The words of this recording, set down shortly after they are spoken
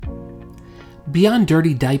Beyond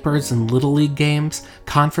dirty diapers and Little League games,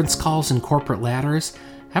 conference calls and corporate ladders,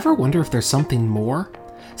 ever wonder if there's something more?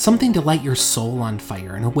 Something to light your soul on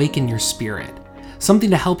fire and awaken your spirit. Something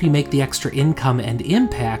to help you make the extra income and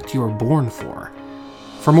impact you were born for.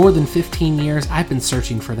 For more than 15 years, I've been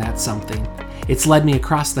searching for that something. It's led me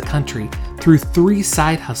across the country through 3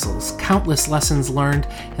 side hustles, countless lessons learned,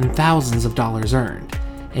 and thousands of dollars earned.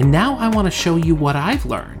 And now I want to show you what I've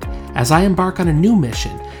learned as I embark on a new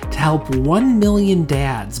mission to help 1 million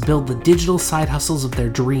dads build the digital side hustles of their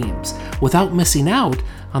dreams without missing out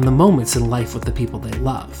on the moments in life with the people they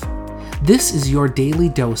love. This is your daily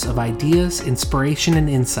dose of ideas, inspiration, and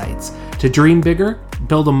insights to dream bigger,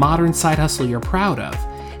 build a modern side hustle you're proud of,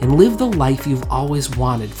 and live the life you've always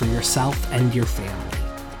wanted for yourself and your family.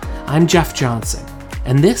 I'm Jeff Johnson,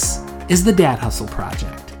 and this is the Dad Hustle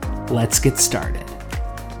Project. Let's get started.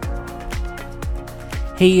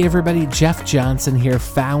 Hey everybody, Jeff Johnson here,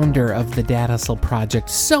 founder of the Dad Hustle Project.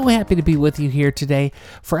 So happy to be with you here today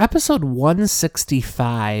for episode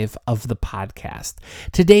 165 of the podcast.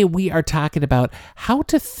 Today we are talking about how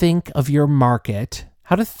to think of your market,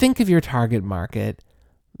 how to think of your target market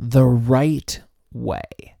the right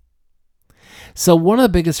way. So one of the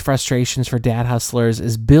biggest frustrations for dad hustlers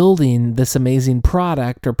is building this amazing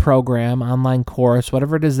product or program, online course,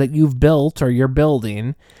 whatever it is that you've built or you're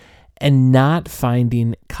building, and not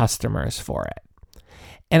finding customers for it.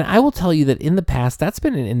 And I will tell you that in the past, that's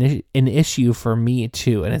been an issue for me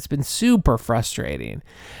too. And it's been super frustrating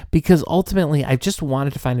because ultimately I just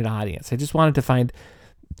wanted to find an audience. I just wanted to find,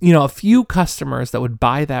 a few customers that would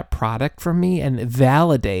buy that product from me and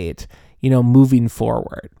validate, moving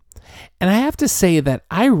forward. And I have to say that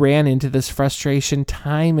I ran into this frustration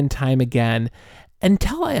time and time again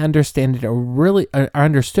until I understood a really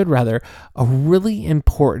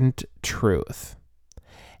important truth.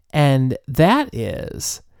 And that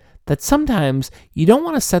is that sometimes you don't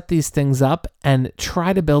want to set these things up and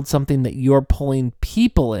try to build something that you're pulling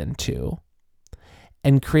people into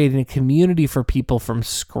and creating a community for people from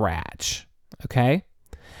scratch. Okay?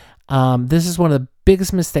 This is one of the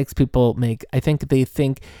biggest mistakes people make. I think they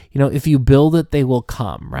think, if you build it, they will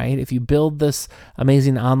come, right? If you build this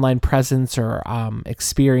amazing online presence or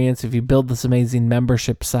experience, if you build this amazing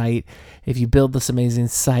membership site, if you build this amazing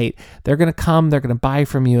site, they're going to come, they're going to buy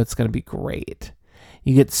from you, it's going to be great.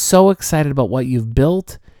 You get so excited about what you've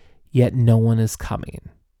built, yet no one is coming.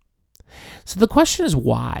 So the question is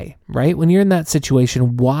why, right? When you're in that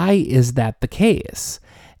situation, why is that the case?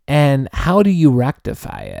 And how do you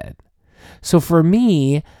rectify it? So for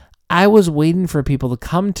me, I was waiting for people to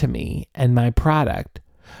come to me and my product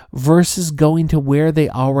versus going to where they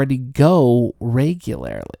already go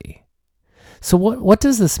regularly. So what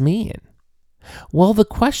does this mean? Well, the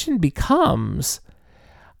question becomes,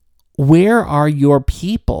 where are your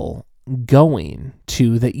people going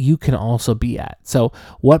to that you can also be at? So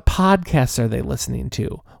what podcasts are they listening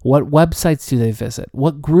to? What websites do they visit?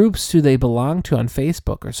 What groups do they belong to on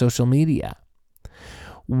Facebook or social media?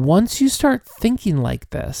 Once you start thinking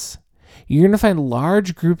like this, you're going to find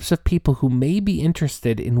large groups of people who may be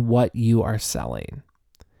interested in what you are selling.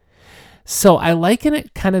 So I liken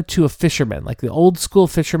it kind of to a fisherman, like the old school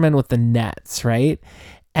fisherman with the nets, right?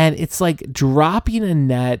 And it's like dropping a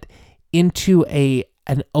net into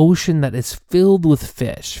an ocean that is filled with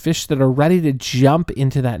fish that are ready to jump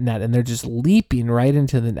into that net, and they're just leaping right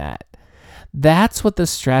into the net. That's what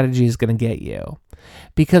this strategy is going to get you.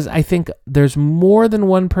 Because I think there's more than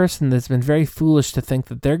one person that's been very foolish to think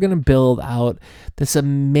that they're going to build out this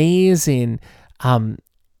amazing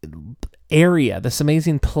area, this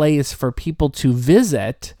amazing place for people to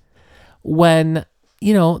visit when,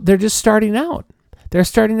 they're just starting out. They're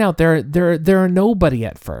starting out. They're a nobody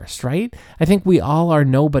at first, right? I think we all are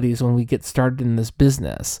nobodies when we get started in this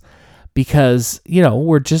business because,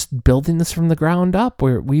 we're just building this from the ground up.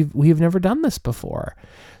 We've never done this before.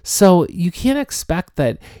 So you can't expect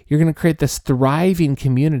that you're going to create this thriving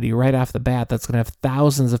community right off the bat that's going to have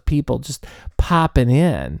thousands of people just popping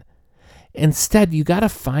in. Instead, you got to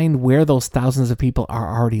find where those thousands of people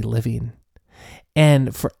are already living.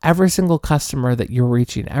 And for every single customer that you're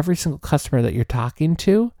reaching, every single customer that you're talking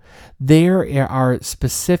to, there are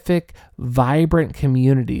specific, vibrant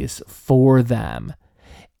communities for them.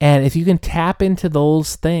 And if you can tap into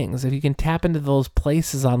those things, if you can tap into those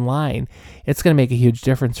places online, it's going to make a huge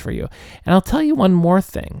difference for you. And I'll tell you one more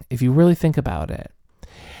thing, if you really think about it.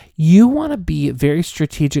 You want to be very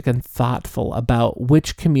strategic and thoughtful about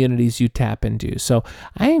which communities you tap into. So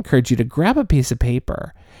I encourage you to grab a piece of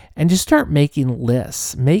paper and just start making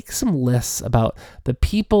lists. Make some lists about the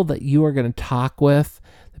people that you are going to talk with,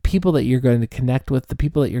 the people that you're going to connect with, the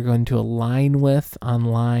people that you're going to align with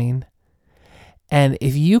online. And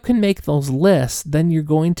if you can make those lists, then you're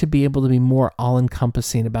going to be able to be more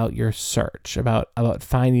all-encompassing about your search, about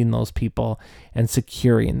finding those people and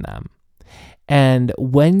securing them. And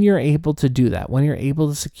when you're able to do that, when you're able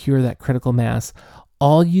to secure that critical mass,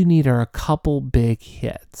 all you need are a couple big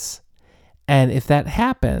hits. And if that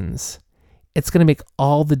happens, it's going to make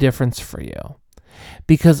all the difference for you.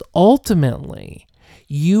 Because ultimately,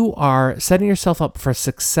 you are setting yourself up for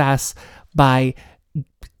success by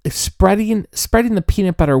spreading the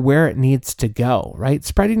peanut butter where it needs to go, right?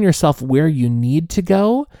 Spreading yourself where you need to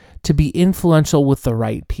go to be influential with the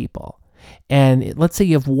right people. And let's say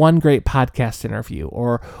you have one great podcast interview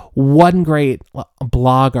or one great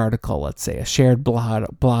blog article, let's say a shared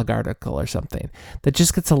blog article or something that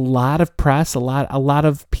just gets a lot of press, a lot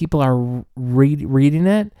of people are reading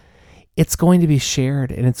it. It's going to be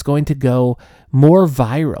shared and it's going to go more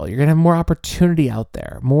viral. You're going to have more opportunity out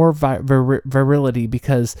there, more virility,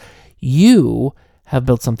 because you have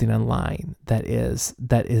built something online that is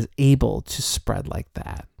able to spread like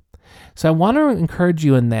that. So I want to encourage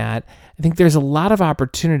you in that. I think there's a lot of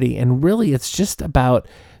opportunity, and really it's just about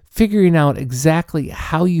figuring out exactly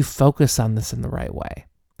how you focus on this in the right way.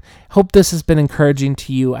 Hope this has been encouraging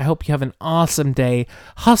to you. I hope you have an awesome day.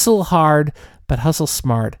 Hustle hard, but hustle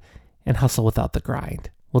smart, and hustle without the grind.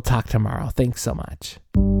 We'll talk tomorrow. Thanks so much.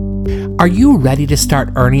 Are you ready to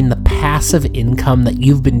start earning the passive income that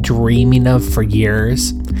you've been dreaming of for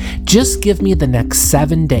years? Just give me the next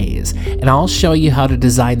 7 days and I'll show you how to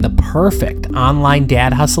design the perfect online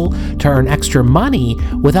dad hustle to earn extra money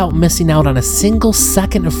without missing out on a single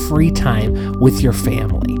second of free time with your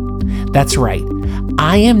family. That's right.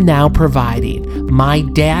 I am now providing my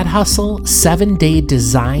Dad Hustle 7-Day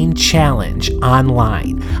Design Challenge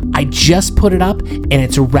online. I just put it up and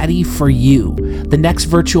it's ready for you. The next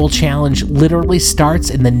virtual challenge literally starts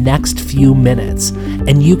in the next few minutes,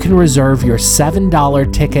 and you can reserve your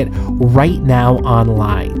 $7 ticket right now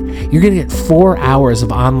online. You're going to get 4 hours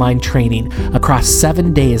of online training across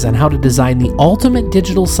 7 days on how to design the ultimate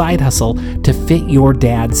digital side hustle to fit your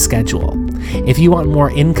dad's schedule. If you want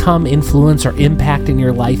more income, influence, or impact in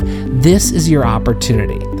your life, this is your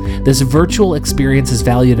opportunity. This virtual experience is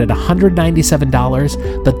valued at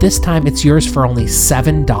 $197, but this time it's yours for only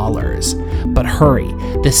 $7. But hurry,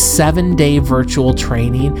 this 7-day virtual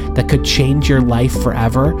training that could change your life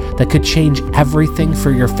forever, that could change everything for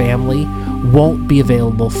your family, won't be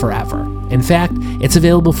available forever. In fact, it's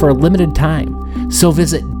available for a limited time. So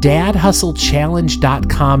visit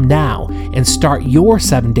dadhustlechallenege.com now and start your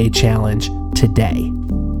 7-day challenge today.